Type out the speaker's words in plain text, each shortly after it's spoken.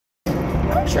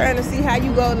I'm trying to see how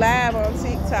you go live on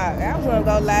TikTok. I was gonna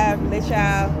go live and let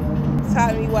y'all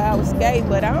talk to me while I was skating,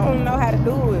 but I don't know how to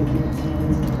do it.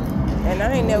 And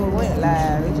I ain't never went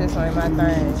live. It just ain't my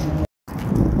thing.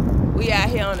 We out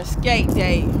here on a skate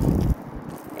day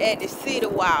at the City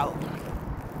Walk.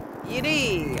 You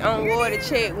did on Water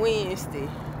Check Wednesday.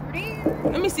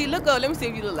 Let me see. Look up. Let me see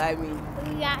if you look like me.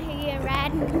 We out here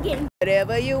riding and getting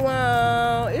whatever you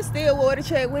want. It's still Water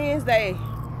Check Wednesday.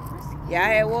 Y'all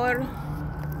had water?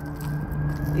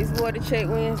 It's Water Check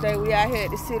Wednesday. We out here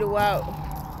at the City Walk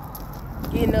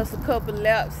getting us a couple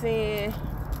laps in.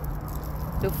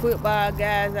 The football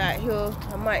guys out here.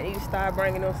 I might need to start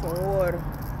bringing them some water.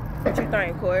 What you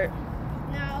think, Court?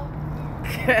 No.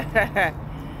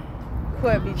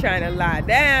 Court be trying to lie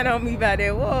down on me about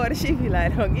that water. She be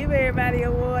like, don't give everybody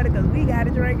a water because we got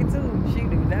to drink it too. She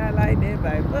do not like that,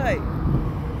 baby. But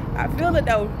I feel it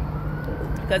though.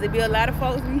 Because it be a lot of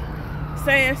folks be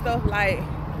saying stuff like,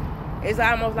 it's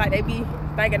almost like they be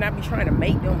thinking I be trying to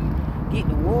make them get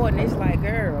the water. And it's like,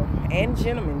 girl and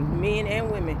gentlemen, men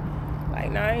and women,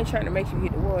 like, nah, I ain't trying to make you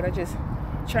get the water. I'm just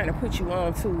trying to put you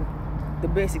on to the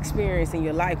best experience in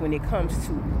your life when it comes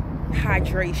to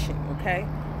hydration, okay?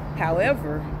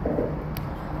 However,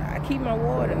 I keep my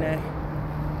water now.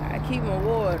 I keep my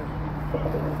water.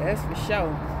 That's for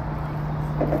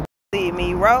sure. See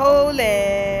me rolling.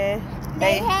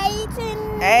 They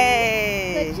hating.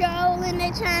 Hey. Patrolling.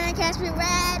 They trying to catch me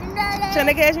riding dirty. Trying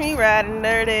to catch me riding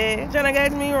dirty. Trying to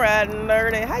catch me riding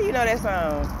dirty. How you know that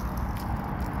song?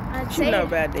 What you know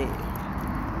about that?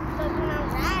 Because when I'm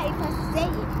riding, I say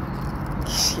it.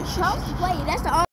 Wait, that's the